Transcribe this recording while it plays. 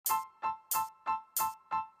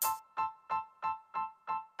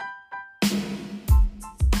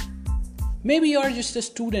Maybe you are just a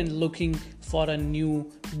student looking for a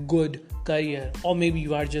new good career, or maybe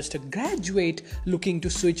you are just a graduate looking to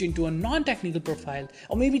switch into a non-technical profile,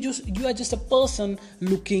 or maybe you are just a person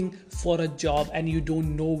looking for a job and you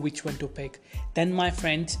don't know which one to pick. Then my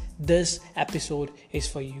friends, this episode is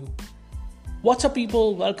for you. What's up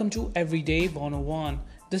people, welcome to Everyday 101.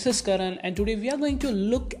 This is Karan and today we are going to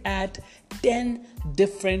look at 10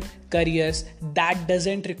 different careers that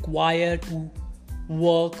doesn't require to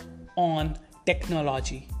work on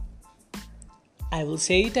technology. I will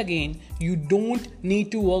say it again, you don't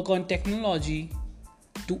need to work on technology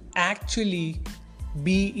to actually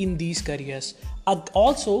be in these careers.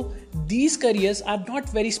 Also, these careers are not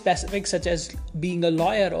very specific, such as being a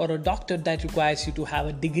lawyer or a doctor that requires you to have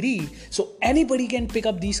a degree. So anybody can pick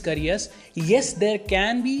up these careers. Yes, there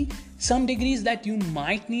can be some degrees that you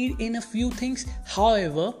might need in a few things.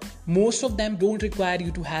 However, most of them don't require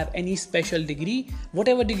you to have any special degree.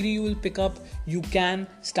 Whatever degree you will pick up, you can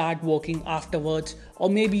start working afterwards, or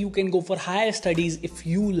maybe you can go for higher studies if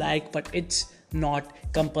you like, but it's not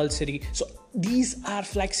compulsory. So these are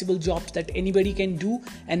flexible jobs that anybody can do,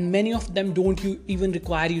 and many of them don't even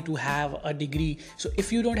require you to have a degree. So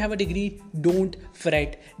if you don't have a degree, don't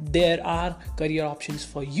fret. There are career options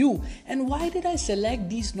for you. And why did I select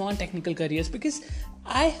these non-technical careers? Because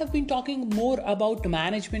I have been talking more about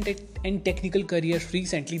management and technical careers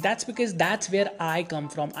recently. That's because that's where I come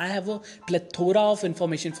from. I have a plethora of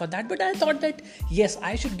information for that, but I thought that yes,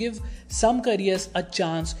 I should give some careers a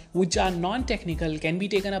chance which are non-technical, can be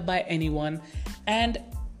taken up by anyone, and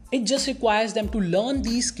it just requires them to learn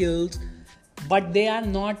these skills, but they are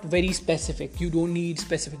not very specific. You don't need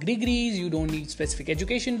specific degrees, you don't need specific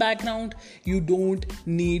education background, you don't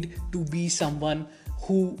need to be someone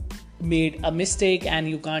who made a mistake and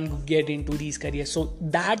you can't get into these careers. So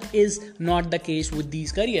that is not the case with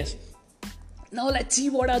these careers. Now let's see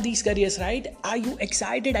what are these careers, right? Are you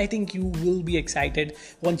excited? I think you will be excited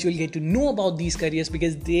once you'll get to know about these careers,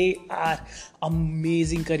 because they are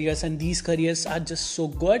amazing careers and these careers are just so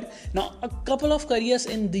good. Now a couple of careers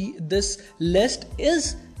in this list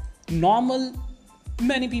is normal.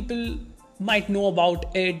 Many people might know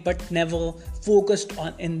about it but never focused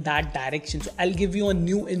on in that direction. So I'll give you a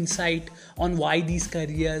new insight on why these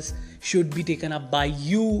careers should be taken up by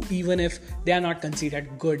you, even if they are not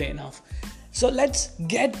considered good enough. So let's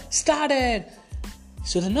get started.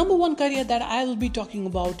 So the number one career that I will be talking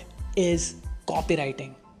about is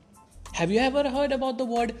copywriting. Have you ever heard about the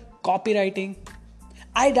word copywriting?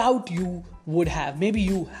 I doubt you would have. Maybe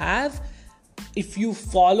you have. If you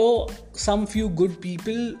follow some few good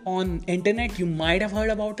people on internet, you might have heard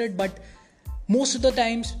about it, but most of the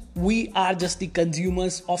times we are just the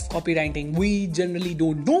consumers of copywriting. We generally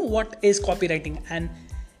don't know what is copywriting, and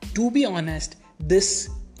to be honest, this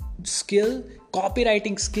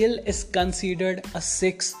copywriting skill is considered a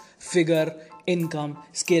 6-figure income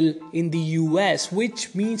skill in the US,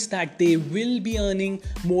 which means that they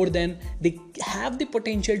have the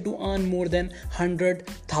potential to earn more than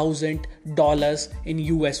 $100,000 in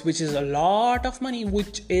US, which is a lot of money,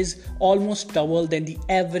 which is almost double than the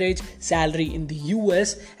average salary in the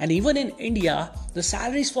US. And even in India, the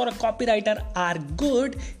salaries for a copywriter are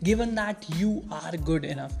good, given that you are good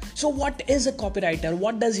enough. So what is a copywriter?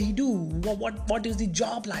 What does he do? What is the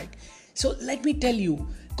job like? So let me tell you,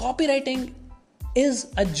 copywriting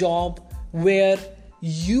is a job where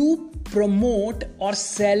you promote or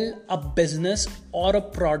sell a business or a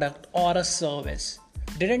product or a service.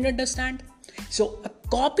 Didn't understand? So a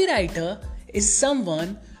copywriter is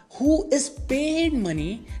someone who is paid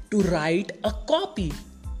money to write a copy.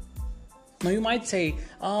 Now you might say,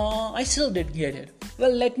 I still didn't get it.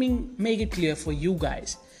 Well, let me make it clear for you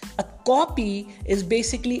guys. A copy is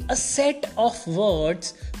basically a set of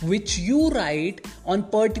words which you write on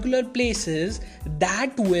particular places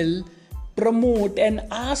that will promote and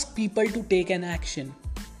ask people to take an action.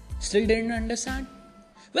 Still didn't understand?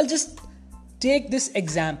 Well, just take this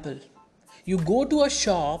example. You go to a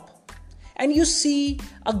shop and you see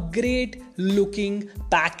a great looking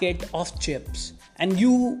packet of chips, and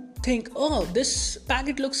you think, oh, this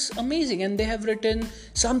packet looks amazing, and they have written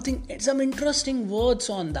some interesting words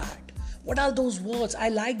on that. What are those words? I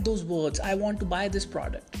like those words. I want to buy this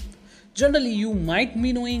product. Generally, you might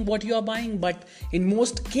be knowing what you are buying, but in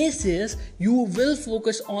most cases, you will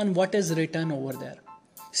focus on what is written over there.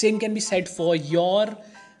 Same can be said for your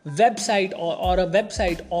website or a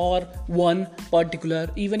website or one particular,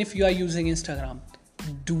 even if you are using Instagram.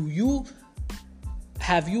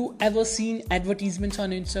 Have you ever seen advertisements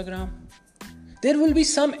on Instagram? There will be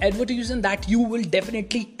some advertisement that you will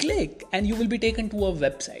definitely click and you will be taken to a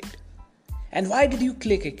website. And why did you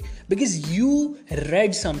click it? Because you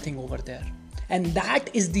read something over there. And that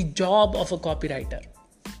is the job of a copywriter.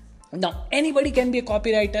 Now, anybody can be a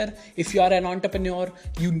copywriter. If you are an entrepreneur,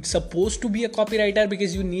 you're supposed to be a copywriter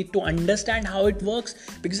because you need to understand how it works.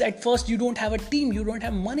 Because at first you don't have a team, you don't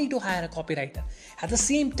have money to hire a copywriter. At the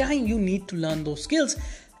same time, you need to learn those skills,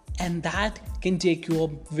 and that can take you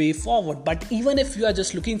a way forward. But even if you are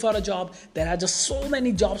just looking for a job, there are just so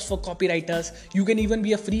many jobs for copywriters. You can even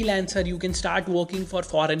be a freelancer. You can start working for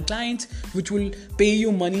foreign clients, which will pay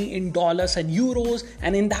you money in dollars and euros.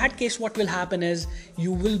 And in that case, what will happen is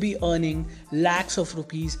you will be earning lakhs of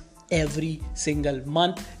rupees every single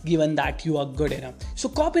month, given that you are good enough. So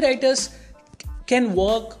copywriters can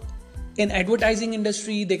work in advertising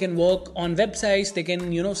industry, they can work on websites, they can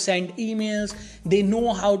send emails, they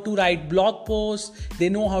know how to write blog posts, they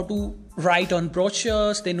know how to write on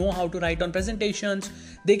brochures, they know how to write on presentations,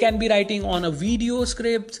 they can be writing on a video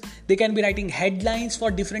scripts, they can be writing headlines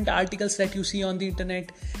for different articles that you see on the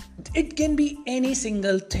internet. It can be any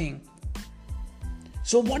single thing.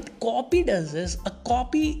 So what copy does is, a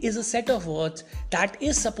copy is a set of words that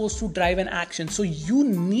is supposed to drive an action. So you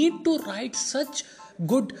need to write such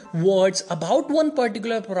good words about one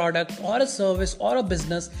particular product or a service or a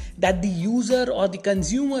business that the user or the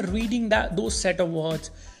consumer reading those set of words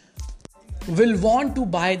will want to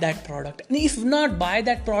buy that product. And if not buy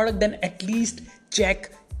that product, then at least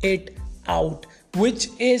check it out, which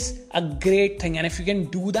is a great thing. And if you can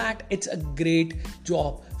do that, it's a great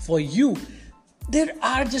job for you. There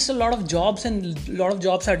are just a lot of jobs, and a lot of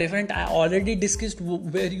jobs are different. I already discussed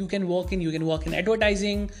where you can work in. You can work in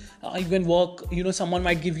advertising. You can work, someone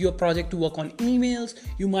might give you a project to work on emails.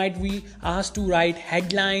 You might be asked to write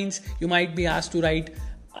headlines. You might be asked to write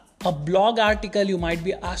a blog article. You might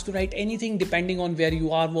be asked to write anything depending on where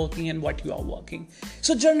you are working and what you are working.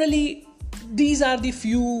 So generally, these are the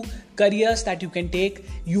few careers that you can take.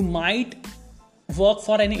 You might work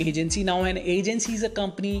for an agency. Now, an agency is a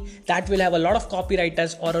company that will have a lot of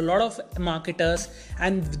copywriters or a lot of marketers,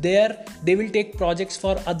 and there they will take projects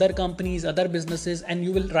for other companies, other businesses, and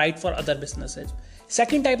you will write for other businesses.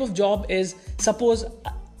 Second type of job is, suppose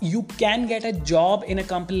you can get a job in a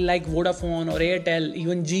company like Vodafone or Airtel,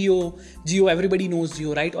 even Jio, everybody knows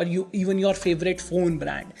Jio, right? Or even your favorite phone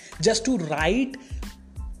brand, just to write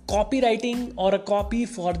copywriting or a copy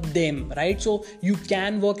for them, right? So you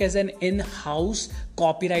can work as an in-house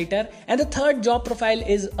copywriter. And the third job profile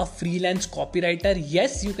is a freelance copywriter.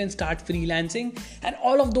 Yes, you can start freelancing, and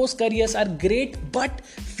all of those careers are great, but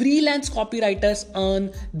freelance copywriters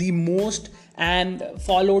earn the most, and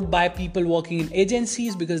followed by people working in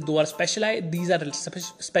agencies, because these are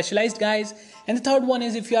specialized guys. And the third one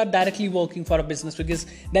is if you are directly working for a business, because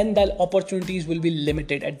then the opportunities will be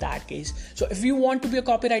limited at that case. So if you want to be a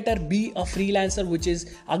copywriter, be a freelancer, which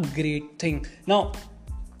is a great thing. Now,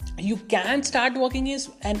 you can start working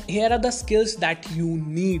and here are the skills that you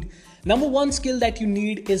need. Number one skill that you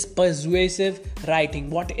need is persuasive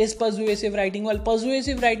writing. What is persuasive writing? Well,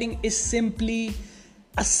 persuasive writing is simply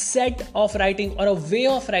a set of writing or a way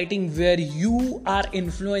of writing where you are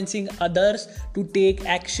influencing others to take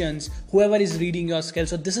actions, whoever is reading your skill.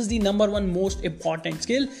 So this is the number one most important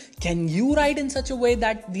skill. Can you write in such a way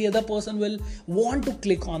that the other person will want to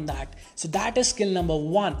click on that? So that is skill number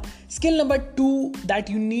one. Skill number two that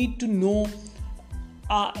you need to know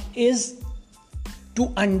is to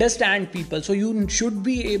understand people. So you should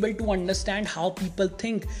be able to understand how people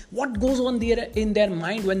think, what goes on there in their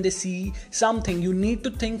mind when they see something. You need to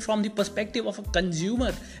think from the perspective of a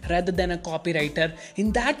consumer rather than a copywriter.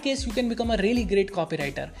 In that case, you can become a really great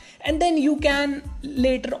copywriter. And then you can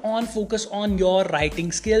later on focus on your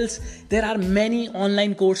writing skills. There are many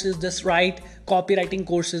online courses. Just write copywriting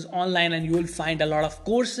courses online and you will find a lot of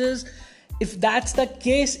courses. If that's the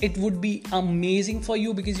case, it would be amazing for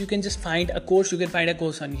you, because you can just find a course. You can find a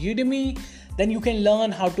course on Udemy. Then you can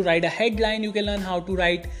learn how to write a headline. You can learn how to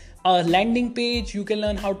write a landing page. You can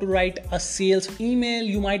learn how to write a sales email.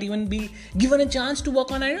 You might even be given a chance to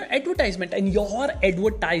work on an advertisement, and your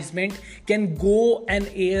advertisement can go and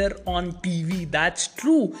air on TV. That's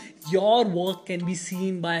true. Your work can be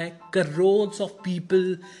seen by crores of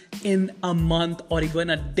people in a month or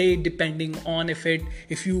even a day, depending on if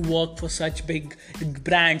you work for such big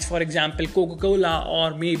brands, for example Coca-Cola,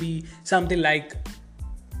 or maybe something like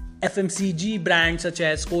FMCG brands such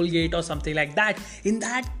as Colgate or something like that. In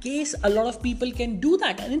that case, a lot of people can do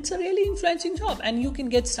that, and it's a really influencing job, and you can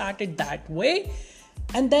get started that way.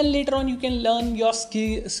 And then later on, you can learn your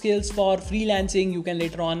skills for freelancing. You can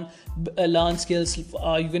later on learn skills. You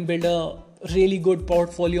can build a really good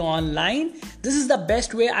portfolio online, this is the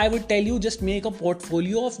best way I would tell you. Just make a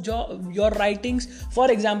portfolio of your writings.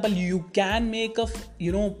 For example, you can make a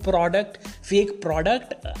fake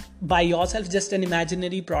product by yourself, just an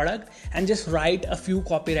imaginary product, and just write a few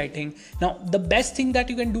copywriting. Now the best thing that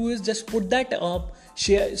you can do is just put that up,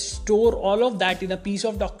 store all of that in a piece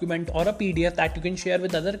of document or a PDF that you can share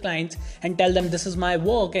with other clients and tell them this is my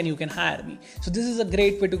work and you can hire me. So this is a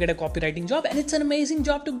great way to get a copywriting job, and it's an amazing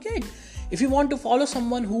job to get. If you want to follow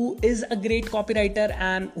someone who is a great copywriter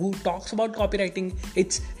and who talks about copywriting,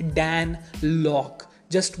 it's Dan Lok.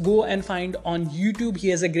 Just go and find on YouTube. He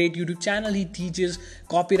has a great YouTube channel. He teaches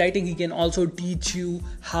copywriting. He can also teach you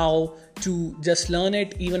how to just learn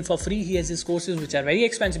it even for free. He has his courses which are very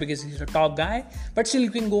expensive because he's a top guy, but still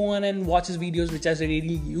you can go on and watch his videos which are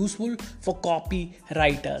really useful for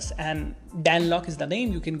copywriters. And Dan Lok is the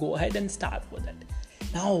name. You can go ahead and start with it.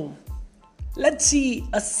 Now, let's see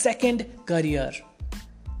a second career.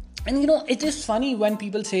 And it is funny when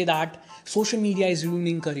people say that social media is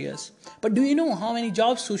ruining careers. But do you know how many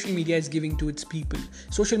jobs social media is giving to its people?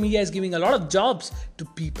 Social media is giving a lot of jobs to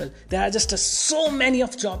people. There are just so many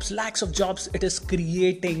of jobs, lakhs of jobs it is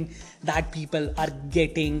creating that people are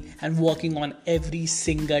getting and working on every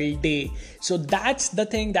single day. So that's the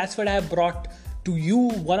thing. That's what I have brought to you,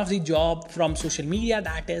 one of the job from social media,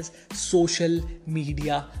 that is social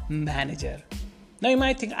media manager. Now you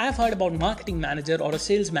might think, I've heard about marketing manager or a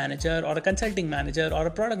sales manager or a consulting manager or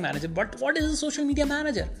a product manager, but what is a social media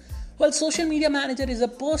manager? Well, social media manager is a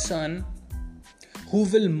person who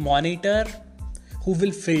will monitor, who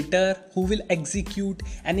will filter, who will execute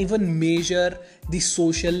and even measure the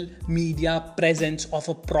social media presence of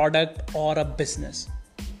a product or a business.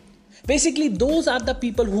 Basically, those are the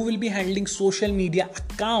people who will be handling social media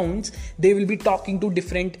accounts. They will be talking to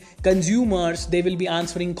different consumers. They will be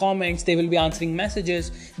answering comments. They will be answering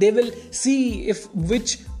messages. They will see if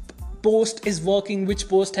which post is working, which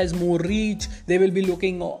post has more reach. They will be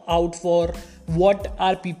looking out for what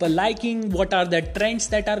are people liking, what are the trends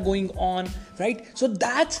that are going on, right? So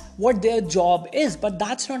that's what their job is. But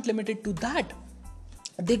that's not limited to that.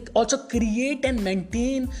 They also create and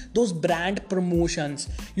maintain those brand promotions.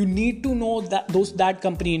 You need to know that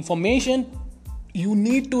company information. You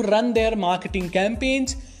need to run their marketing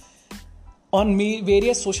campaigns on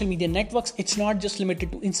various social media networks. It's not just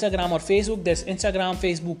limited to Instagram or Facebook. There's Instagram,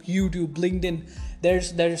 Facebook, YouTube, LinkedIn.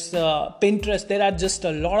 There's Pinterest. There are just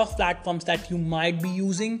a lot of platforms that you might be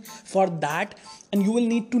using for that. And you will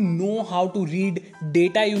need to know how to read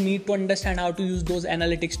data. You need to understand how to use those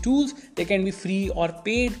analytics tools. They can be free or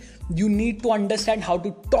paid. You need to understand how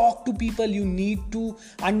to talk to people. You need to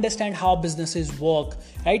understand how businesses work,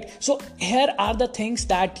 right? So here are the things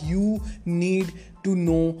that you need to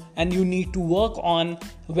know and you need to work on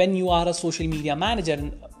when you are a social media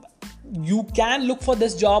manager. You can look for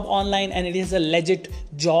this job online and it is a legit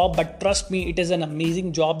job, but trust me, it is an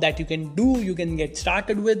amazing job that you can do. You can get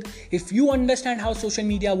started with. If you understand how social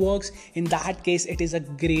media works, in that case, it is a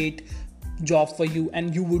great job for you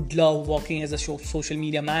and you would love working as a social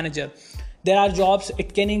media manager. There are jobs,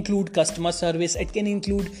 it can include customer service, it can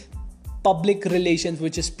include public relations,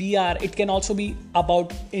 which is PR. It can also be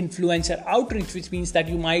about influencer outreach, which means that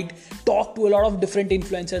you might talk to a lot of different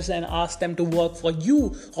influencers and ask them to work for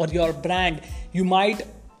you or your brand. You might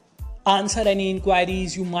answer any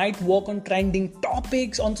inquiries. You might work on trending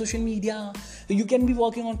topics on social media. You can be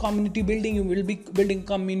working on community building. You will be building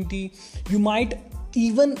community. You might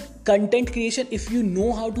even content creation. If you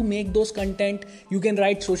know how to make those content, you can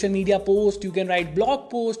write social media posts, you can write blog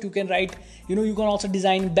posts, you can write, you can also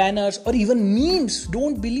design banners or even memes.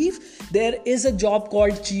 Don't believe, there is a job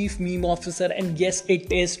called chief meme officer, and yes, it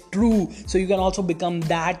is true. So you can also become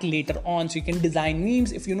that later on. So you can design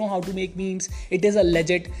memes. If you know how to make memes, it is a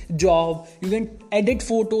legit job. You can edit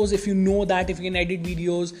photos if you know that. If you can edit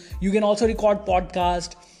videos, you can also record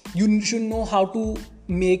podcast. You should know how to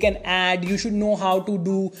make an ad. You should know how to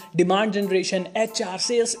do demand generation, HR,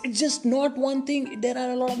 sales. It's just not one thing. There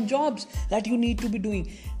are a lot of jobs that you need to be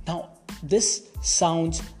doing. Now, this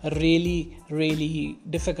sounds really, really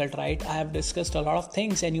difficult, right? I have discussed a lot of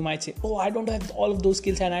things and you might say, oh, I don't have all of those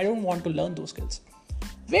skills and I don't want to learn those skills.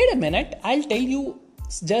 Wait a minute. I'll tell you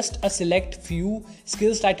just a select few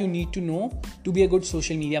skills that you need to know to be a good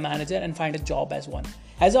social media manager and find a job as one.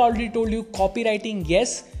 As I already told you, copywriting,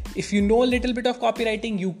 yes, if you know a little bit of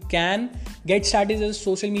copywriting, you can get started as a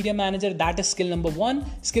social media manager. That is skill number 1.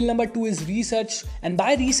 Skill number 2 is research. And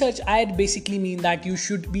by research, I basically mean that you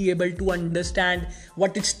should be able to understand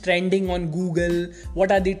what is trending on Google,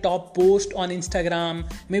 what are the top posts on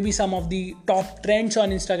Instagram, maybe some of the top trends on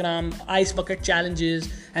Instagram, ice bucket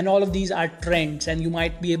challenges, and all of these are trends, and you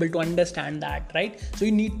might be able to understand that, right? So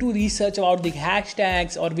you need to research about the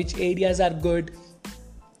hashtags or which areas are good.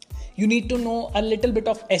 You need to know a little bit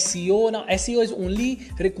of SEO. Now, SEO is only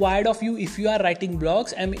required of you if you are writing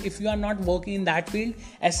blogs, and if you are not working in that field,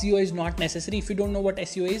 SEO is not necessary. If you don't know what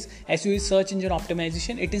SEO is search engine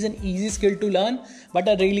optimization. It is an easy skill to learn, but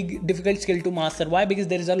a really difficult skill to master. Why? Because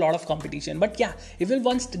there is a lot of competition. But yeah, if you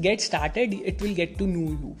once get started, it will get to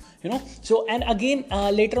know you. So, and again,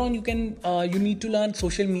 later on, you need to learn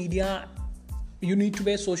social media. You need to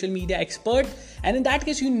be a social media expert, and in that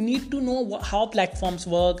case you need to know how platforms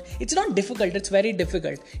work. It's not difficult, it's very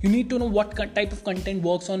difficult. You need to know what type of content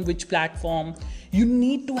works on which platform. You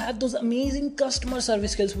need to have those amazing customer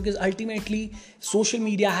service skills, because ultimately social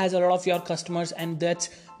media has a lot of your customers, and that's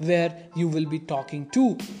where you will be talking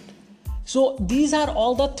to. So these are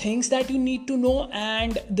all the things that you need to know,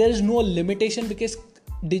 and there is no limitation, because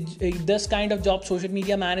this kind of job, social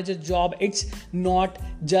media manager job, it's not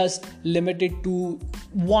just limited to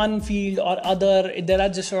one field or other. There are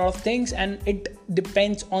just a lot of things, and it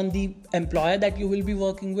depends on the employer that you will be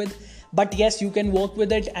working with. But yes, you can work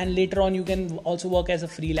with it, and later on you can also work as a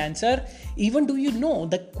freelancer. Even do you know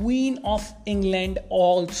the Queen of England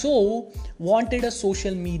also wanted a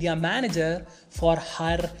social media manager for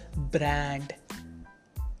her brand?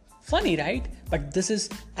 Funny, right? But this is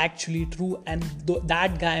actually true, and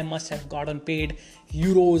that guy must have gotten paid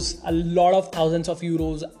euros, a lot of thousands of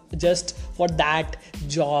euros just for that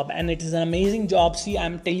job. And it is an amazing job. See,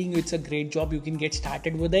 I'm telling you, it's a great job. You can get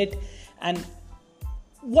started with it. And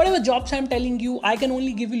whatever jobs I'm telling you, I can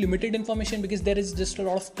only give you limited information, because there is just a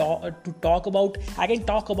lot of to talk about. I can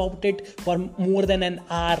talk about it for more than an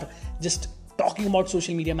hour, just talking about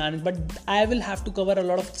social media management, but I will have to cover a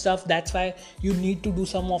lot of stuff. That's why you need to do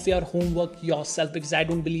some of your homework yourself, because I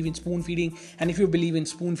don't believe in spoon feeding. And if you believe in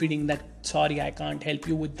spoon feeding, that sorry, I can't help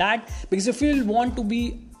you with that, because if you want to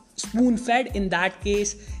be spoon fed, in that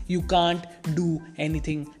case you can't do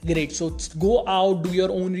anything great. So go out, do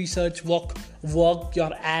your own research, work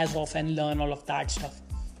your ass off, and learn all of that stuff.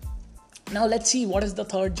 Now let's see, what is the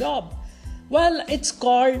third job? Well, it's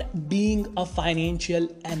called being a financial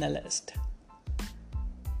analyst.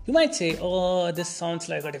 You might say, oh, this sounds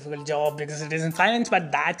like a difficult job because it is in finance,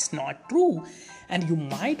 but that's not true. And you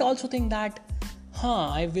might also think that,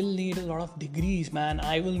 I will need a lot of degrees, man.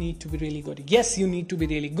 I will need to be really good. Yes, you need to be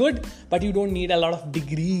really good, but you don't need a lot of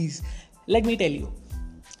degrees. Let me tell you,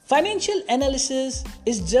 financial analysis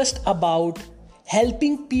is just about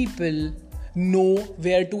helping people know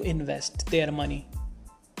where to invest their money.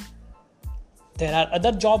 There are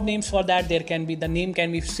other job names for that. The name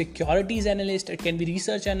can be securities analyst, it can be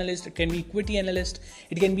research analyst, it can be equity analyst,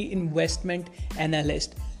 it can be investment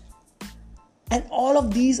analyst. And all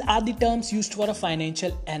of these are the terms used for a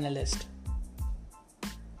financial analyst.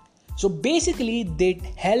 So basically, they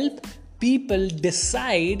help people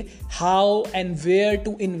decide how and where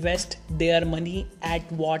to invest their money, at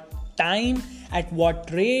what time, at what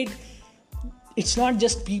rate. It's not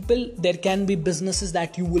just people, there can be businesses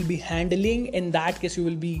that you will be handling. In that case, you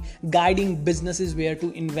will be guiding businesses where to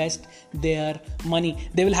invest their money.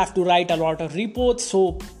 They will have to write a lot of reports.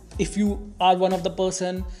 So if you are one of the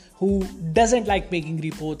person who doesn't like making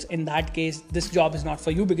reports, in that case, this job is not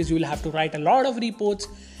for you, because you will have to write a lot of reports.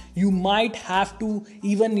 You might have to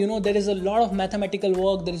even, there is a lot of mathematical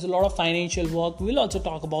work, there is a lot of financial work. We'll also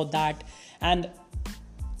talk about that. And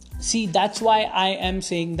see, that's why I am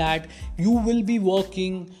saying that you will be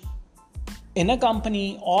working in a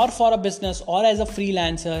company or for a business or as a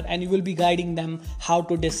freelancer, and you will be guiding them how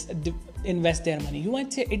to invest their money. You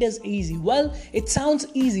might say it is easy. Well, it sounds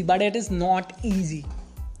easy, but it is not easy.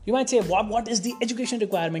 You might say, what is the education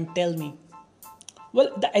requirement? Tell me.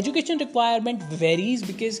 Well, the education requirement varies,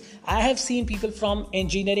 because I have seen people from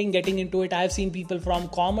engineering getting into it. I have seen people from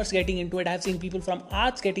commerce getting into it. I have seen people from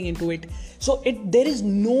arts getting into it. So there is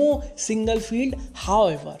no single field.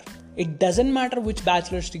 However, it doesn't matter which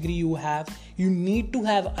bachelor's degree you have. You need to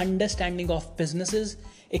have understanding of businesses,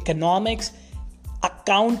 economics,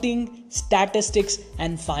 accounting, statistics,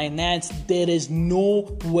 and finance. There is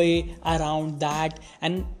no way around that.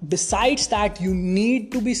 And besides that, you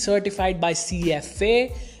need to be certified by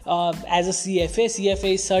CFA. As a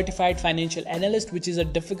CFA is Certified Financial Analyst, which is a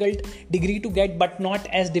difficult degree to get, but not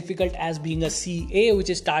as difficult as being a CA, which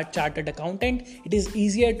is Chartered Accountant. It is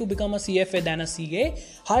easier to become a CFA than a CA.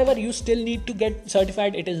 However, you still need to get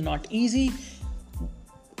certified. It is not easy.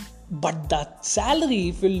 But the salary,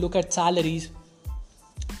 if we look at salaries,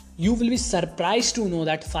 you will be surprised to know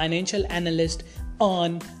that financial analysts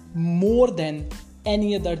earn more than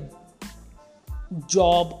any other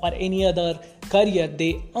job or any other career.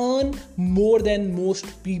 They earn more than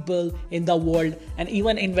most people in the world, and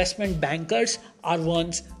even investment bankers are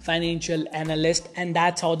once financial analysts, and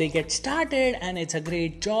that's how they get started. And it's a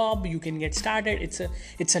great job. You can get started.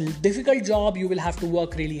 It's a difficult job. You will have to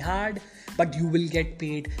work really hard, but you will get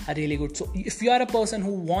paid a really good. So if you are a person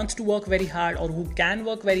who wants to work very hard, or who can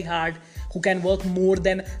work very hard, who can work more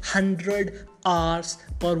than 100 hours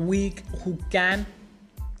per week, who can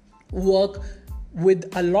work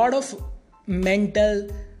with a lot of mental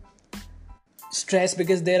stress,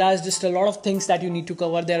 because there are just a lot of things that you need to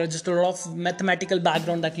cover. There are just a lot of mathematical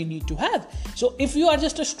background that you need to have. So if you are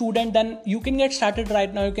just a student, then you can get started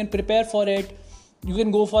right now. You can prepare for it. You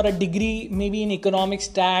can go for a degree, maybe in economics,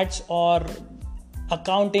 stats, or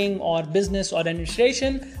accounting, or business, or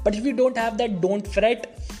administration. But if you don't have that, don't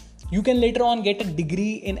fret. You can later on get a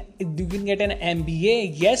degree you can get an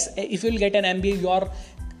MBA. Yes, if you'll get an MBA,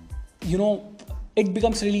 it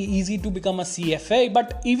becomes really easy to become a CFA.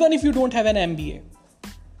 But even if you don't have an MBA,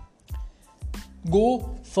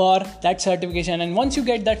 go for that certification. And once you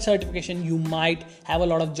get that certification, you might have a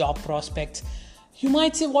lot of job prospects. You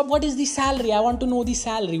might say, what is the salary? I want to know the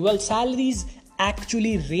salary. Well, salaries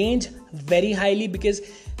actually range very highly, because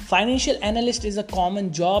financial analyst is a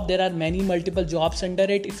common job. There are multiple jobs under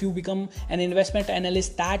it. If you become an investment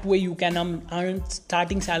analyst, that way you can earn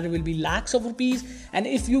starting salary will be lakhs of rupees. And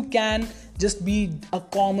if you can just be a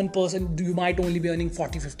common person, you might only be earning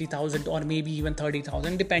 40,000-50,000, or maybe even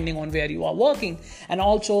 30,000, depending on where you are working and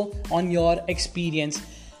also on your experience.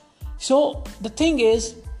 So the thing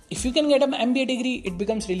is, if you can get an MBA degree, it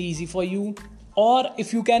becomes really easy for you. Or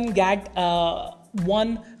if you can get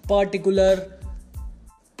one particular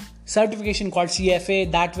certification called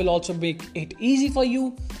CFA, that will also make it easy for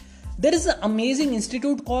you. There is an amazing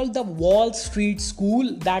institute called the Wall Street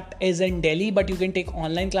School that is in Delhi, but you can take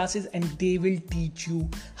online classes and they will teach you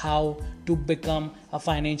how to become a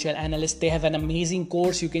financial analyst. They have an amazing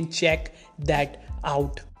course. You can check that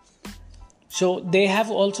out. So they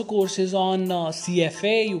have also courses on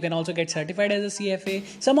CFA. You can also get certified as a CFA.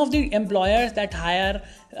 Some of the employers that hire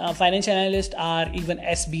financial analysts are even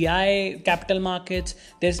SBI Capital Markets.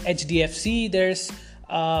 There's HDFC. There's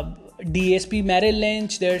DSP Merrill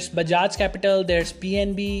Lynch. There's Bajaj Capital. There's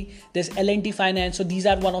PNB. There's L&T Finance. So these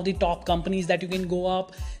are one of the top companies that you can go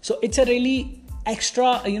up. So it's a really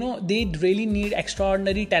extra, they really need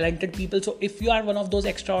extraordinary talented people. So if you are one of those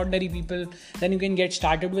extraordinary people, then you can get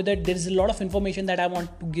started with it. There is a lot of information that I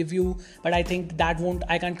want to give you, but I think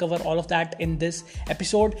I can't cover all of that in this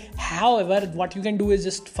episode. However, what you can do is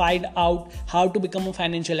just find out how to become a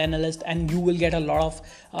financial analyst, and you will get a lot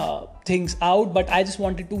of things out. But I just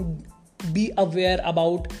wanted to be aware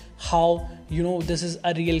about how, this is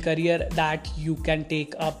a real career that you can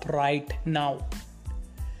take up right now.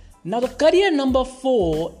 Now, the career number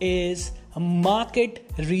 4 is a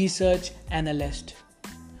market research analyst.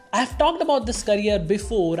 I have talked about this career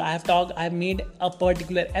before. I've made a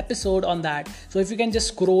particular episode on that. So if you can just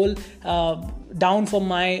scroll down for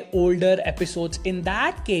my older episodes, in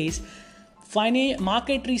that case, find a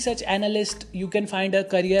market research analyst. You can find a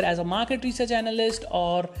career as a market research analyst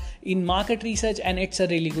or in market research, and it's a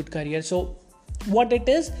really good career. So what it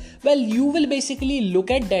is? Well, you will basically look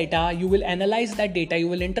at data, you will analyze that data, you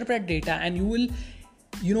will interpret data, and you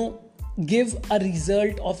will, give a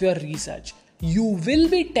result of your research. You will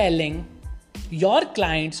be telling your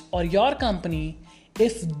clients or your company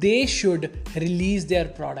if they should release their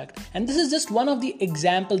product. And this is just one of the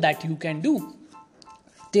example that you can do.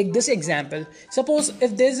 Take this example. Suppose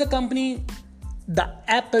if there's a company, the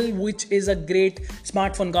Apple, which is a great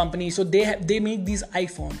smartphone company, so they make these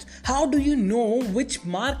iPhones. How do you know which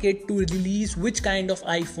market to release which kind of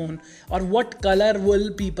iPhone, or what color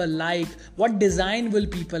will people like, what design will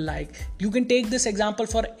people like? You can take this example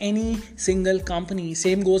for any single company.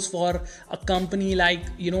 Same goes for a company like,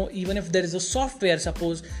 even if there is a software,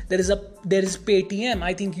 suppose there is Paytm.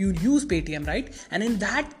 I think you use Paytm, right? And in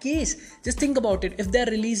that case, just think about it. If they're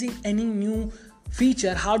releasing any new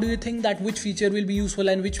feature, how do you think that which feature will be useful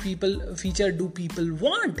and which feature do people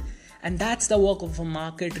want? And that's the work of a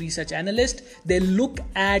market research analyst. They look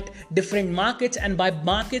at different markets, and by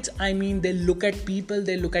markets I mean they look at people,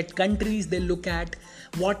 they look at countries, they look at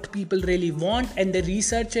what people really want, and they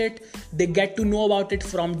research it. They get to know about it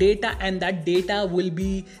from data, and that data will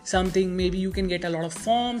be something, maybe you can get a lot of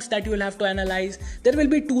forms that you will have to analyze. There will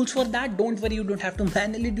be tools for that, don't worry, you don't have to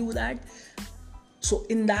manually do that. So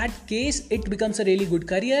in that case, it becomes a really good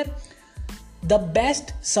career. The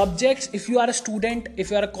best subjects, if you are a student,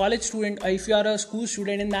 if you are a college student, or if you are a school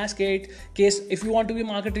student, in that case, if you want to be a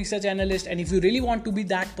market research analyst, and if you really want to be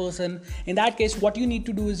that person, in that case, what you need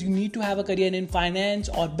to do is you need to have a career in finance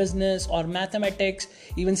or business or mathematics,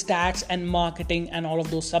 even stats and marketing and all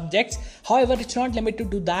of those subjects. However, it's not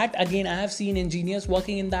limited to that. Again, I have seen engineers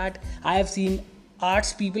working in that. I have seen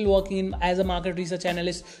arts people working as a market research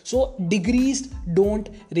analyst. So degrees don't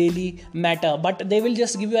really matter, but they will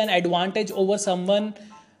just give you an advantage over someone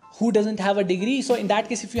who doesn't have a degree. So in that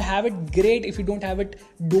case, if you have it, great. If you don't have it,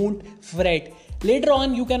 don't fret. Later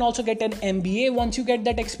on, you can also get an MBA once you get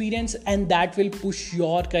that experience, and that will push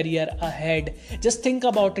your career ahead. Just think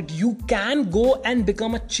about it. You can go and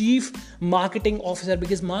become a chief marketing officer,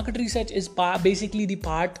 because market research is basically the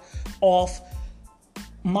part of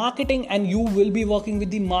marketing, and you will be working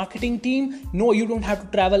with the marketing team. No, you don't have to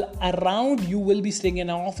travel around. You will be sitting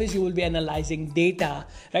in an office, you will be analyzing data,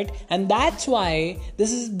 right? And that's why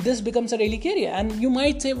this becomes a really career. And you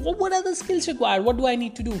might say, well, what are the skills required? What do I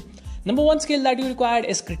need to do? Number one skill that you require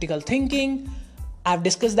is critical thinking. I've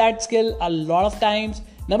discussed that skill a lot of times.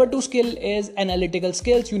 Number two skill is analytical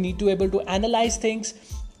skills. You need to be able to analyze things.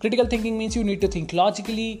 Critical thinking means you need to think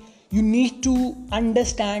logically. You need to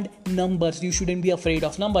understand numbers. You shouldn't be afraid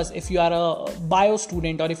of numbers. If you are a bio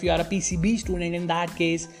student, or if you are a PCB student, in that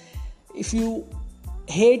case, if you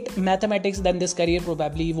hate mathematics, then this career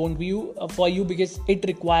probably won't be for you, because it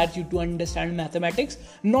requires you to understand mathematics,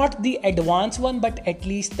 not the advanced one, but at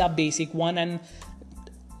least the basic one. And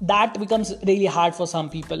that becomes really hard for some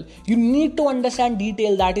people. You need to understand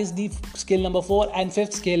detail. That is the skill number 4. And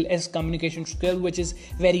fifth skill is communication skill, which is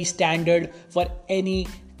very standard for any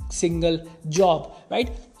single job,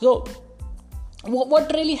 right? So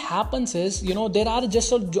what really happens is, there are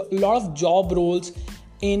just a lot of job roles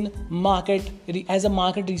in market as a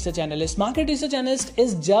market research analyst. Market research analyst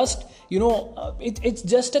is just, it's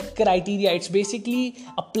just a criteria. It's basically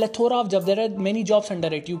a plethora of jobs. There are many jobs under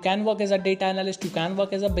it. You can work as a data analyst, you can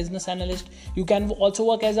work as a business analyst, you can also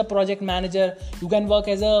work as a project manager, you can work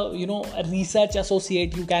as a research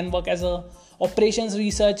associate, you can work as a operations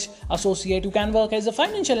research associate, you can work as a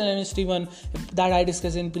financial analyst, even that I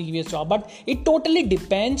discussed in previous job. But it totally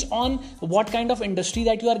depends on what kind of industry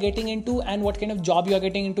that you are getting into and what kind of job you are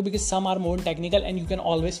getting into, because some are more technical and you can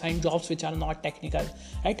always find jobs which are not technical,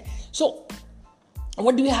 right? So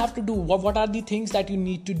what do you have to do? What are the things that you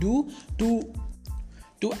need to do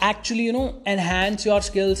to actually enhance your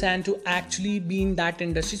skills and to actually be in that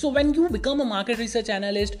industry? So when you become a market research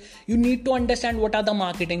analyst, you need to understand what are the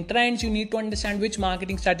marketing trends. You need to understand which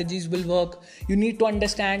marketing strategies will work. You need to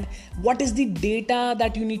understand what is the data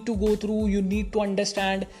that you need to go through. You need to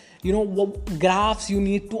understand graphs. You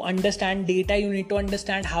need to understand data. You need to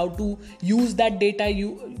understand how to use that data.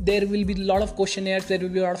 There will be a lot of questionnaires, there will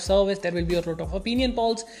be a lot of surveys, there will be a lot of opinion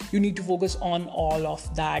polls. You need to focus on all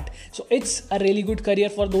of that. So it's a really good career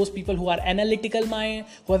for those people who are analytical mind,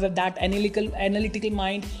 who have that analytical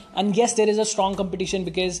mind. And yes, there is a strong competition,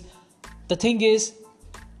 because the thing is,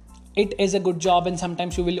 it is a good job, and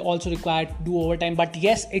sometimes you will also require to do overtime. But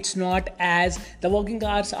yes, the working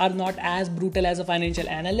hours are not as brutal as a financial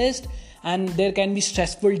analyst, and there can be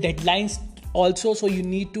stressful deadlines also. So you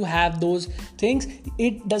need to have those things.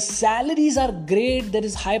 The salaries are great. There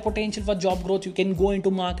is high potential for job growth. You can go into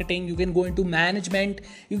marketing, you can go into management,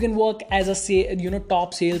 you can work as a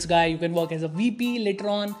top sales guy, you can work as a VP later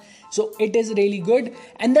on. So it is really good.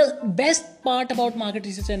 And the best part about market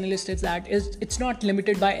research analyst is that it's not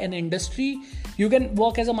limited by an industry. You can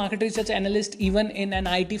work as a market research analyst even in an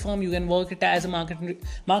IT firm. You can work as a market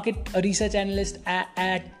research analyst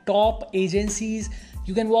at top agencies.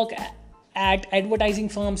 You can work at advertising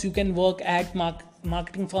firms. You can work at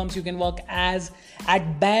marketing firms. You can work at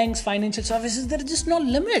banks, financial services. There is just no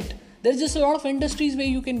limit. There's just a lot of industries where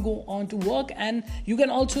you can go on to work, and you can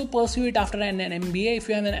also pursue it after an MBA. If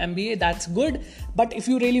you have an MBA, that's good. But if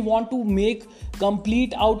you really want to make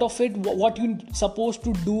complete out of it, what you're supposed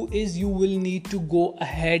to do is you will need to go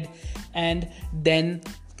ahead and then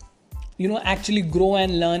actually grow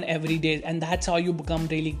and learn every day. And that's how you become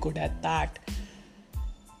really good at that.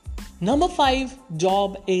 Number 5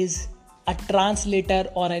 job is a translator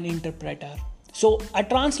or an interpreter. So a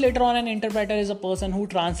translator or an interpreter is a person who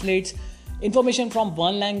translates information from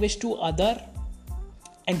one language to other.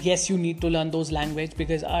 And yes, you need to learn those language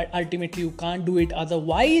because ultimately you can't do it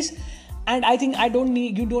otherwise. And I think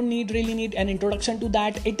you don't really need an introduction to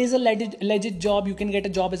that. It is a legit job. You can get a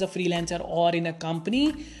job as a freelancer or in a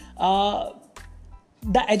company.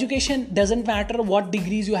 The education doesn't matter, what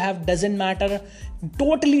degrees you have doesn't matter,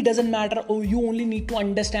 totally doesn't matter. You only need to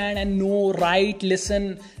understand and know, write,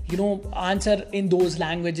 listen, answer in those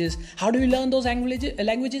languages. How do you learn those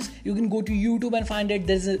languages? You can go to YouTube and find it.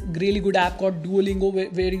 There's a really good app called Duolingo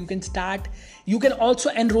where you can start. You can also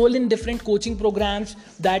enroll in different coaching programs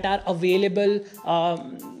that are available.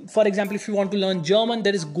 For example, if you want to learn German,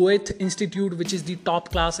 there is Goethe Institute, which is the top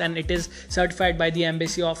class, and it is certified by the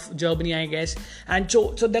Embassy of Germany, I guess. And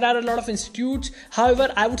so there are a lot of institutes.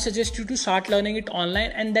 However, I would suggest you to start learning it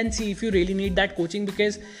online and then see if you really need that coaching,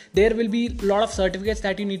 because there will be a lot of certificates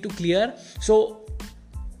that you need to clear. So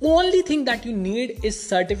only thing that you need is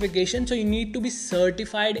certification. So you need to be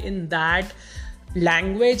certified in that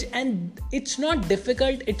language, and it's not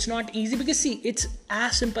difficult, it's not easy, because see, it's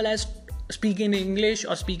as simple as speaking English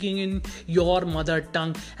or speaking in your mother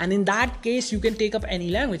tongue. And in that case, you can take up any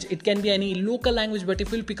language. It can be any local language, but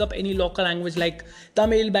if you pick up any local language like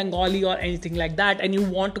Tamil, Bengali or anything like that, and you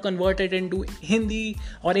want to convert it into Hindi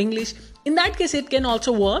or English, in that case it can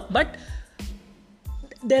also work. But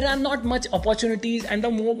there are not much opportunities, and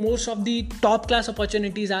most of the top class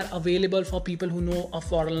opportunities are available for people who know a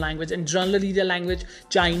foreign language. And generally the language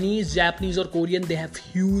Chinese, Japanese or Korean, they have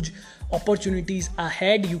huge opportunities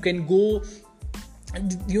ahead. You can go,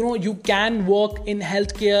 you can work in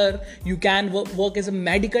healthcare, you can work as a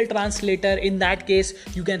medical translator. In that case,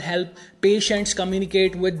 you can help patients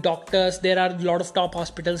communicate with doctors. There are a lot of top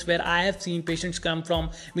hospitals where I have seen patients come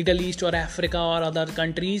from Middle East or Africa or other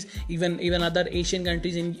countries, even other Asian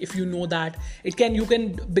countries. And if you know that, you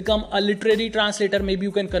can become a literary translator. Maybe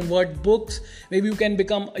you can convert books. Maybe you can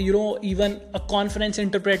become, even a conference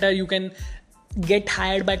interpreter. You can get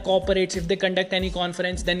hired by corporates. If they conduct any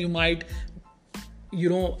conference, then you might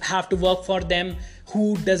have to work for them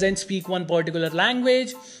who doesn't speak one particular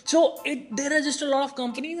language. So there are just a lot of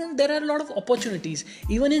companies, and there are a lot of opportunities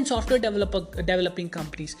even in software developing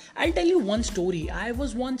companies. I'll tell you one story. When I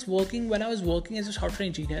was working as a software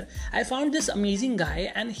engineer, I found this amazing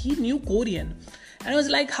guy, and he knew Korean. And I was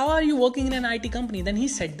like, how are you working in an IT company? Then he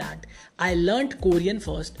said that I learned Korean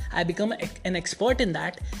first. I became an expert in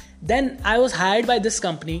that. Then I was hired by this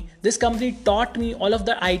company. This company taught me all of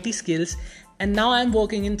the IT skills. And now I'm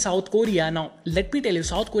working in South Korea. Now, let me tell you,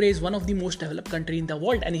 South Korea is one of the most developed country in the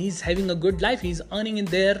world, and he's having a good life. He's earning in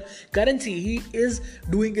their currency. He is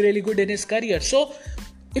doing really good in his career. So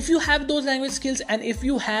if you have those language skills, and if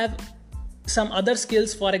you have some other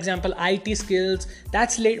skills, for example IT skills,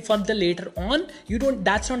 that's for the later on,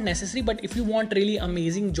 that's not necessary. But if you want really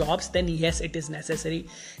amazing jobs, then yes, it is necessary.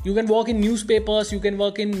 You can work in newspapers, you can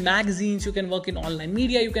work in magazines, you can work in online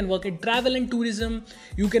media, you can work in travel and tourism,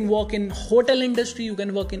 you can work in hotel industry, you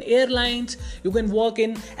can work in airlines, you can work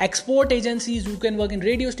in export agencies, you can work in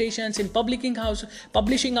radio stations, in publishing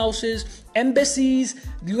houses, embassies.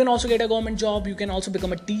 You can also get a government job. You can also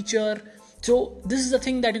become a teacher. So this is the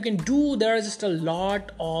thing that you can do. There are just a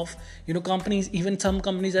lot of companies. Even some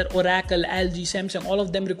companies are Oracle, LG, Samsung. All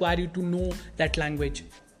of them require you to know that language.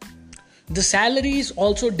 The salaries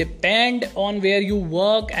also depend on where you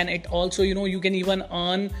work, and it also you can even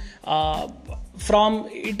earn from.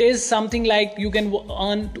 It is something like you can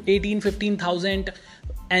earn 15,000,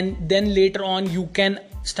 and then later on you can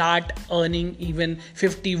start earning even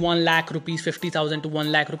 51 lakh rupees, 50,000 to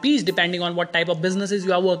 1 lakh rupees, depending on what type of businesses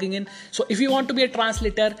you are working in. So if you want to be a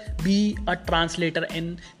translator, be a translator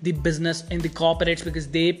in the business, in the corporates, because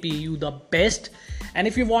they pay you the best. And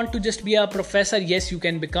if you want to just be a professor, yes, you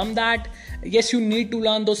can become that. Yes, you need to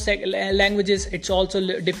learn those languages. It's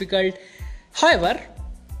also difficult. However,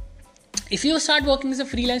 if you start working as a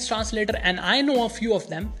freelance translator, and I know a few of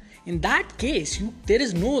them, in that case, there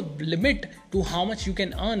is no limit to how much you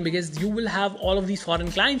can earn, because you will have all of these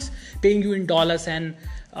foreign clients paying you in dollars. And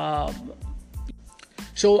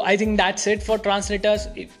so I think that's it for translators.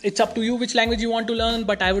 It's up to you which language you want to learn,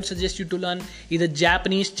 but I would suggest you to learn either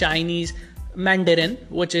Japanese, Chinese, Mandarin,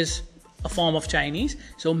 which is a form of Chinese.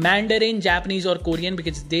 So Mandarin, Japanese or Korean,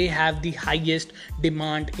 because they have the highest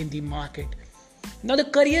demand in the market. Now the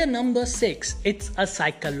career number 6, it's a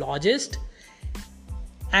psychologist.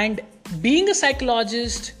 And being a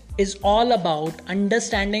psychologist is all about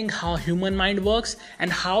understanding how human mind works and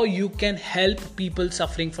how you can help people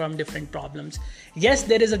suffering from different problems. Yes,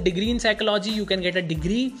 there is a degree in psychology. You can get a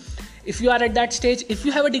degree if you are at that stage. If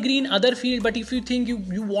you have a degree in other field, but if you think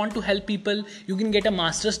you want to help people, you can get a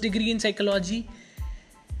master's degree in psychology.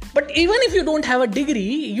 But even if you don't have a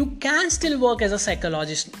degree, you can still work as a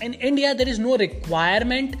psychologist. In India, there is no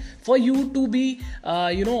requirement for you to be,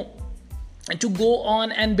 to go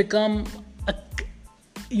on and become a,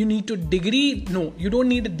 you need to degree. No, you don't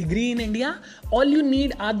need a degree in India. All you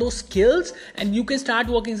need are those skills, and you can start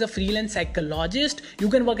working as a freelance psychologist. You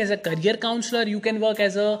can work as a career counselor. You can work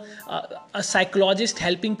as a psychologist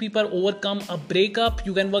helping people overcome a breakup.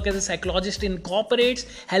 You can work as a psychologist in corporates,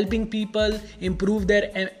 helping people improve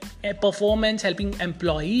their performance, helping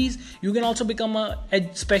employees. You can also become a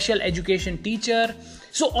special education teacher.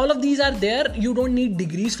 So all of these are there. You don't need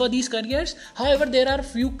degrees for these careers. However, there are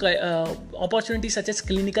few opportunities such as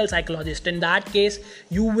clinical psychologist. In that case,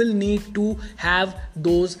 you will need to have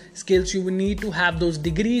those skills. You will need to have those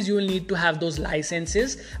degrees. You will need to have those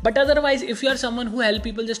licenses. But otherwise, if you are someone who help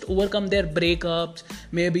people just overcome their breakups,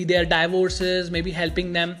 maybe their divorces, maybe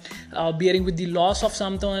helping them bearing with the loss of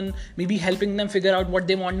someone, maybe helping them figure out what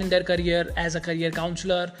they want in their career as a career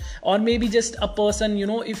counselor, or maybe just a person,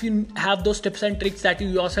 if you have those tips and tricks that you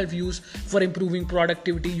yourself use for improving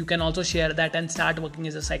productivity, you can also share that and start working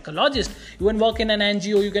as a psychologist. You can work in an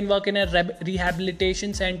NGO, you can work in a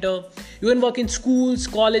rehabilitation center, you can work in schools,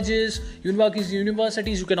 colleges, you can work in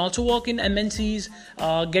universities, you can also work in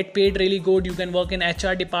MNCs, get paid really good. You can work in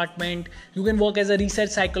HR department, you can work as a research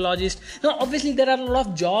psychologist. Now obviously there are a lot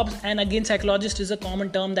of jobs, and again psychologist is a common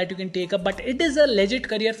term that you can take up, but it is a legit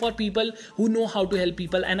career for people who know how to help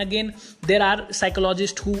people. And again, there are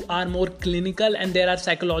psychologists who are more clinical, and there are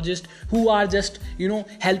psychologists who are just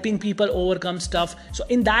helping people overcome stuff. So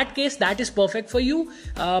in that case, that is perfect for you.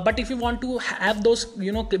 But if you want to have those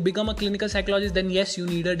become a clinical psychologist, then yes, you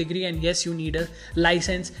need a degree, and yes, you need a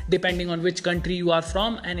license depending on which country you are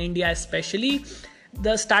from, and India especially.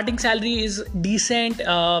 The starting salary is decent,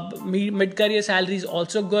 mid-career salary is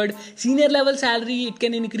also good, senior level salary it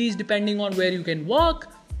can increase depending on where you can work.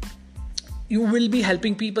 You will be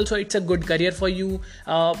helping people, so it's a good career for you.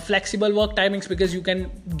 Flexible work timings, because you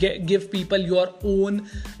can give people your own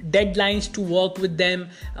deadlines to work with them.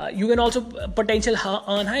 You can also potential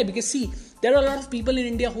earn high, because see, there are a lot of people in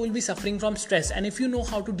India who will be suffering from stress, and if you know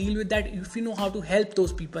how to deal with that, if you know how to help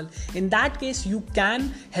those people, in that case you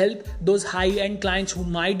can help those high-end clients who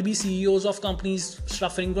might be CEOs of companies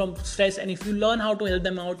suffering from stress, and if you learn how to help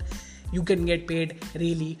them out, you can get paid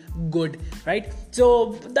really good, right?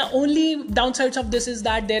 So the only downsides of this is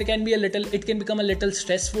that it can become a little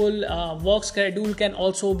stressful. Work schedule can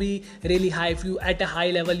also be really high. If you at a high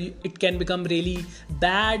level, it can become really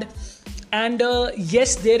bad. And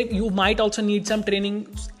yes, there you might also need some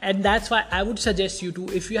training, and that's why I would suggest you to,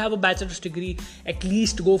 if you have a bachelor's degree, at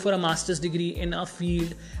least go for a master's degree in a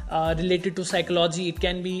field related to psychology. It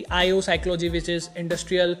can be IO psychology, which is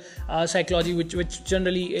industrial psychology, which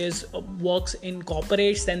generally works in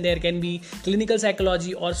corporates. Then there can be clinical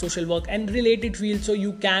psychology or social work and related fields, so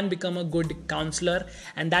you can become a good counselor,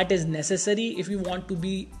 and that is necessary if you want to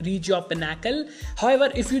reach your pinnacle. However,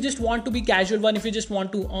 if you just want to be casual one, if you just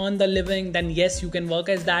want to earn the living, then yes, you can work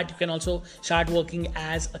as that. You can also start working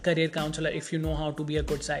as a career counselor if you know how to be a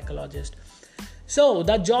good psychologist. So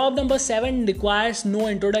the job number 7 requires no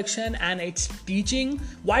introduction, and it's teaching.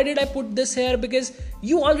 Why did I put this here? Because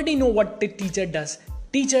you already know what the teacher does.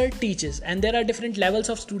 Teacher teaches, and there are different levels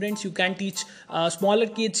of students. You can teach smaller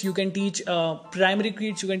kids, you can teach primary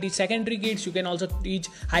kids, you can teach secondary kids, you can also teach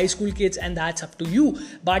high school kids, and that's up to you.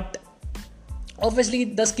 But obviously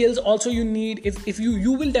the skills also you need, if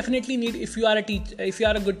you will definitely need, if you are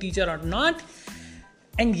a good teacher or not.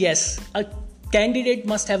 And yes, a candidate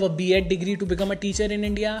must have a B.Ed degree to become a teacher in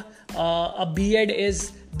India. A B.Ed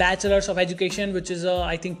is Bachelor's of Education, which is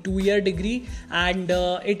I think 2-year degree, and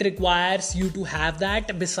it requires you to have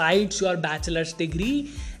that besides your bachelor's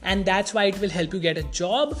degree, and that's why it will help you get a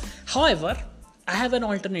job. However, I have an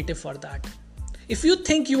alternative for that. If you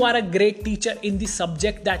think you are a great teacher in the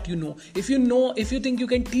subject that if you think you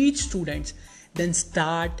can teach students, then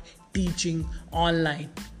start teaching online.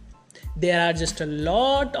 There are just a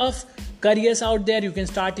lot of careers out there. You can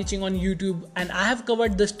start teaching on YouTube, and I have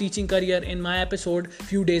covered this teaching career in my episode a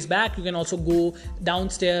few days back. You can also go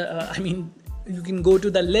downstairs. You can go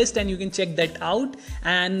to the list and you can check that out,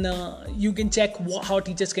 and you can check how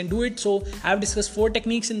teachers can do it. So I have discussed 4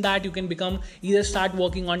 techniques in that. You can either start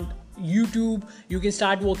working on YouTube, you can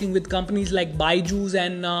start working with companies like Byju's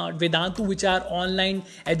and Vedantu, which are online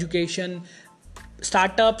education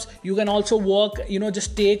startups. You can also work,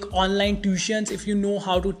 just take online tuitions if you know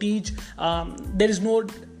how to teach. There is no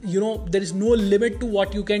there is no limit to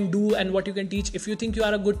what you can do and what you can teach. If you think you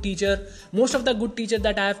are a good teacher, most of the good teachers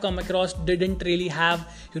that I have come across didn't really have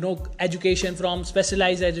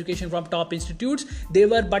specialized education from top institutes. They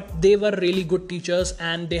were really good teachers,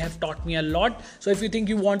 and they have taught me a lot. So if you think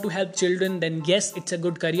you want to help children, then yes, it's a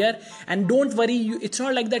good career. And don't worry, it's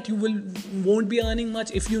not like that you won't be earning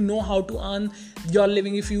much. If you know how to earn your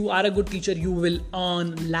living, if you are a good teacher, you will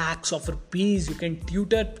earn lakhs of rupees. You can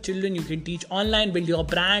tutor children, you can teach online, build your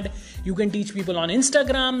brand, you can teach people on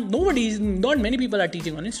Instagram. Not many people are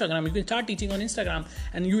teaching on Instagram. You can start teaching on Instagram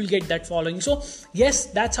and you will get that following. So yes,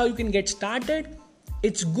 that's how you can get started.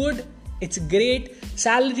 It's good, it's great.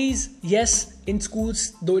 Salaries, yes, in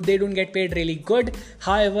schools, though they don't get paid really good.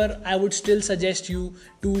 However, I would still suggest you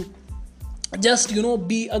to just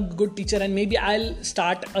be a good teacher, and maybe I'll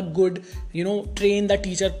start a good train the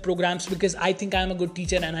teacher programs, because I think I'm a good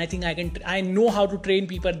teacher and I think I know how to train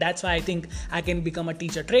people. That's why I think I can become a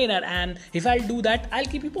teacher trainer, and if I'll do that, I'll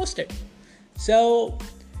keep you posted. So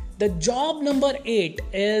the job number 8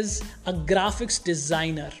 is a graphics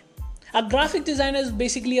designer. A graphic designer is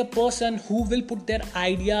basically a person who will put their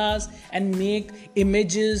ideas and make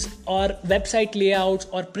images or website layouts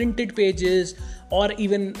or printed pages or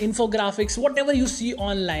even infographics, whatever you see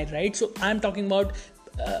online, right? So I'm talking about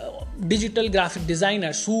digital graphic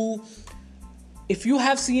designers who, if you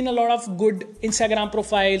have seen a lot of good Instagram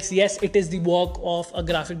profiles, yes, it is the work of a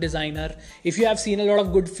graphic designer. If you have seen a lot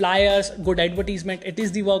of good flyers, good advertisement, it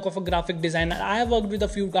is the work of a graphic designer. I have worked with a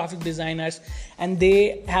few graphic designers and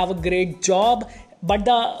they have a great job. But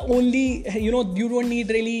the only, you don't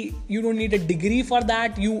need a degree for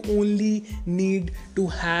that. You only need to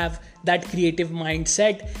have that creative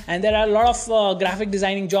mindset. And there are a lot of graphic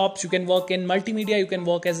designing jobs. You can work in multimedia, you can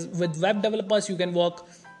work with web developers, you can work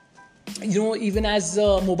even as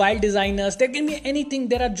mobile designers. There can be anything.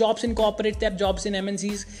 There are jobs in corporate, there are jobs in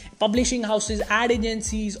MNCs, publishing houses, ad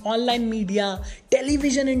agencies, online media,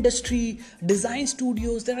 television industry, design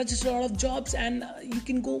studios. There are just a lot of jobs, and you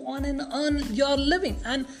can go on and earn your living.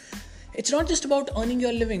 And it's not just about earning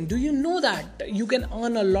your living. Do you know that you can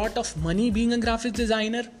earn a lot of money being a graphics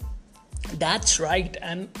designer? That's right.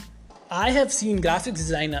 And I have seen graphics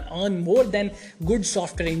designers earn more than good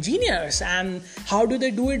software engineers. And how do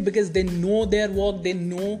they do it? Because they know their work,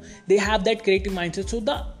 they have that creative mindset. So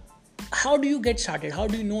how do you get started? How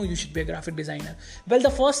do you know you should be a graphic designer? Well, the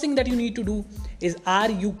first thing that you need to do is,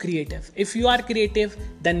 are you creative? If you are creative,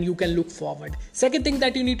 then you can look forward. Second thing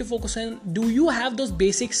that you need to focus on, do you have those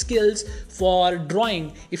basic skills for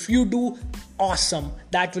drawing? If you do, awesome.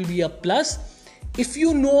 That will be a plus. If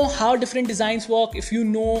you know how different designs work, if you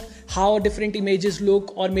know how different images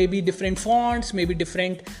look, or maybe different fonts, maybe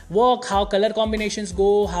different work, how color combinations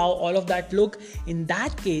go, how all of that look, in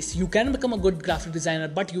that case, you can become a good graphic designer,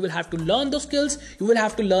 but you will have to learn those skills. You will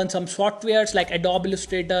have to learn some softwares like Adobe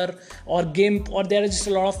Illustrator or GIMP, or there are just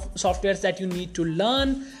a lot of softwares that you need to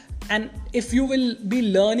learn. And if you will be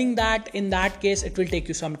learning that, in that case, it will take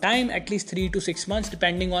you some time, at least 3 to 6 months,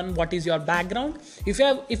 depending on what is your background. If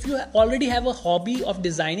you already have a hobby of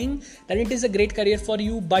designing, then it is a great career for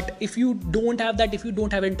you. But if you don't have that, if you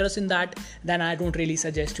don't have interest in that, then I don't really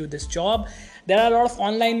suggest you this job. There are a lot of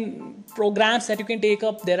online programs that you can take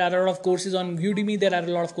up. There are a lot of courses on Udemy. There are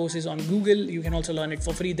a lot of courses on Google. You can also learn it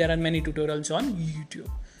for free. There are many tutorials on YouTube.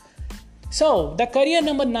 So the career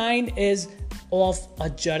number 9 is of a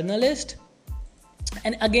journalist.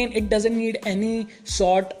 And again, it doesn't need any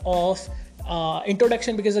sort of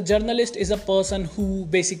introduction, because a journalist is a person who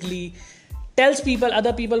basically tells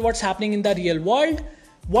other people what's happening in the real world.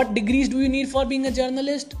 What degrees do you need for being a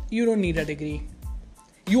journalist? You don't need a degree.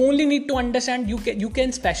 You only need to understand. You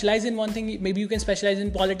can specialize in one thing. Maybe you can specialize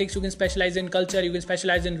in politics, you can specialize in culture, you can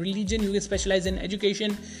specialize in religion, you can specialize in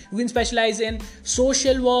education, you can specialize in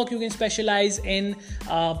social work, you can specialize in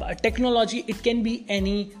technology. It can be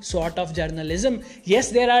any sort of journalism.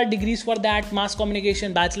 Yes, there are degrees for that: mass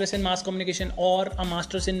communication, bachelor's in mass communication, or a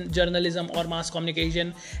master's in journalism or mass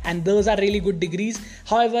communication, and those are really good degrees.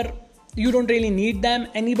 However, you don't really need them.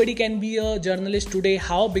 Anybody can be a journalist today.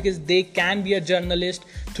 How? Because they can be a journalist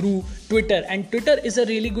through Twitter, and Twitter is a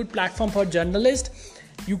really good platform for journalists.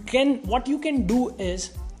 What you can do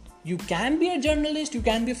is, you can be a journalist, you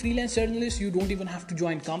can be a freelance journalist. You don't even have to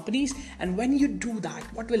join companies. And when you do that,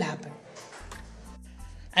 what will happen?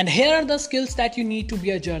 And here are the skills that you need to be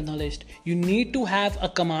a journalist. You need to have a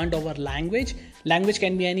command over language. Language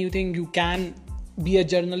can be anything. You can be a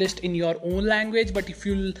journalist in your own language, but if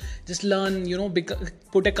you just learn,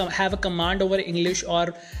 have a command over English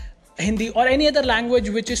or Hindi or any other language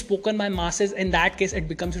which is spoken by masses, in that case it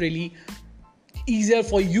becomes really easier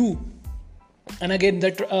for you and again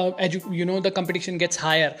that the competition gets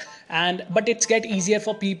higher, and but it's get easier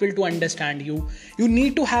for people to understand you. You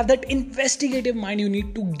need to have that investigative mind, you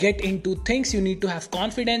need to get into things, you need to have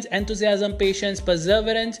confidence, enthusiasm, patience,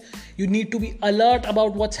 perseverance. You need to be alert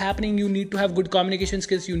about what's happening, you need to have good communication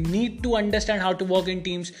skills, you need to understand how to work in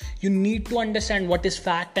teams, you need to understand what is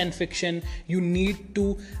fact and fiction, you need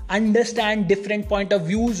to understand different point of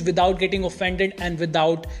views without getting offended and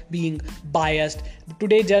without being biased.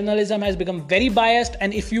 Today journalism has become very biased,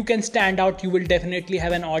 and if you can stand out, you will definitely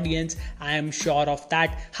have an audience. I am sure of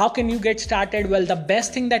that. How can you get started? Well, the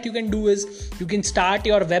best thing that you can do is you can start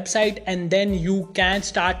your website, and then you can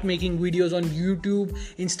start making videos on YouTube,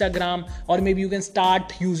 Instagram, or maybe you can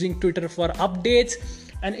start using Twitter for updates.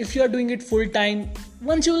 And if you are doing it full time,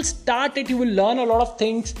 once you will start it, you will learn a lot of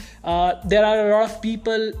things. There are a lot of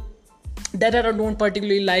people that I don't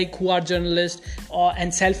particularly like who are journalists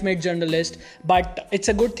and self-made journalists, but it's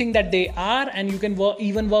a good thing that they are, and you can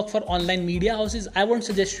even work for online media houses. I won't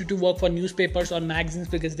suggest you to work for newspapers or magazines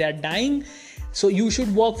because they are dying. So you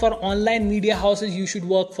should work for online media houses, you can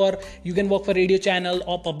work for radio channel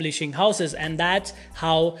or publishing houses, and that's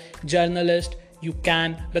how you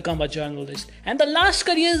can become a journalist. And the last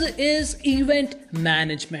career is event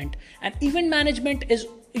management. And event management is,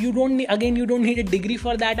 you don't need a degree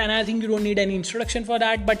for that, and I think you don't need any introduction for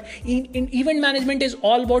that. But in event management is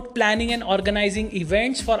all about planning and organizing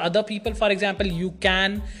events for other people. For example, you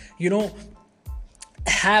can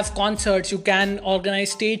have concerts, you can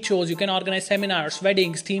organize stage shows, you can organize seminars,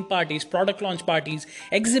 weddings, theme parties, product launch parties,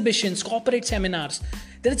 exhibitions, corporate seminars.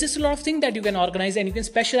 There's just a lot of things that you can organize, and you can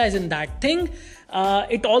specialize in that thing.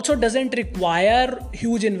 It also doesn't require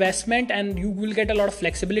huge investment, and you will get a lot of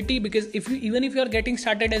flexibility, because even if you're getting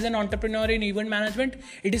started as an entrepreneur in event management,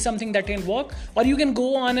 it is something that can work. Or you can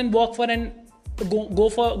go on and work for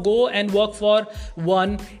work for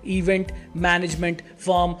one event management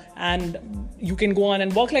firm, and you can go on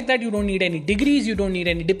and work like that. You don't need any degrees, you don't need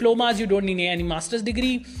any diplomas, you don't need any master's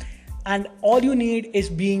degree, and all you need is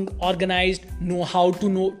being organized, know how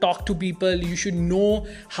to talk to people. You should know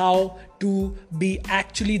how to be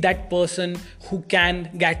actually that person who can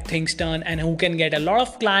get things done and who can get a lot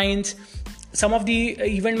of clients. Some of the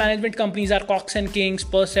event management companies are Cox & Kings,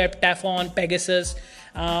 Percept, Teflon, Pegasus,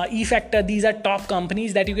 eFactor. These are top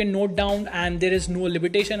companies that you can note down, and there is no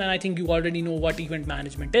limitation, and I think you already know what event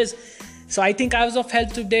management is. So I think I was of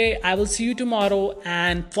help today. I will see you tomorrow,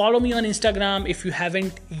 and follow me on Instagram if you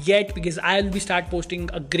haven't yet, because I will be start posting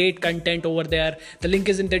a great content over there. The link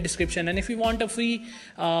is in the description, and if you want a free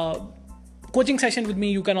coaching session with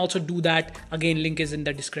me, you can also do that. Again, link is in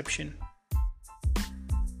the description.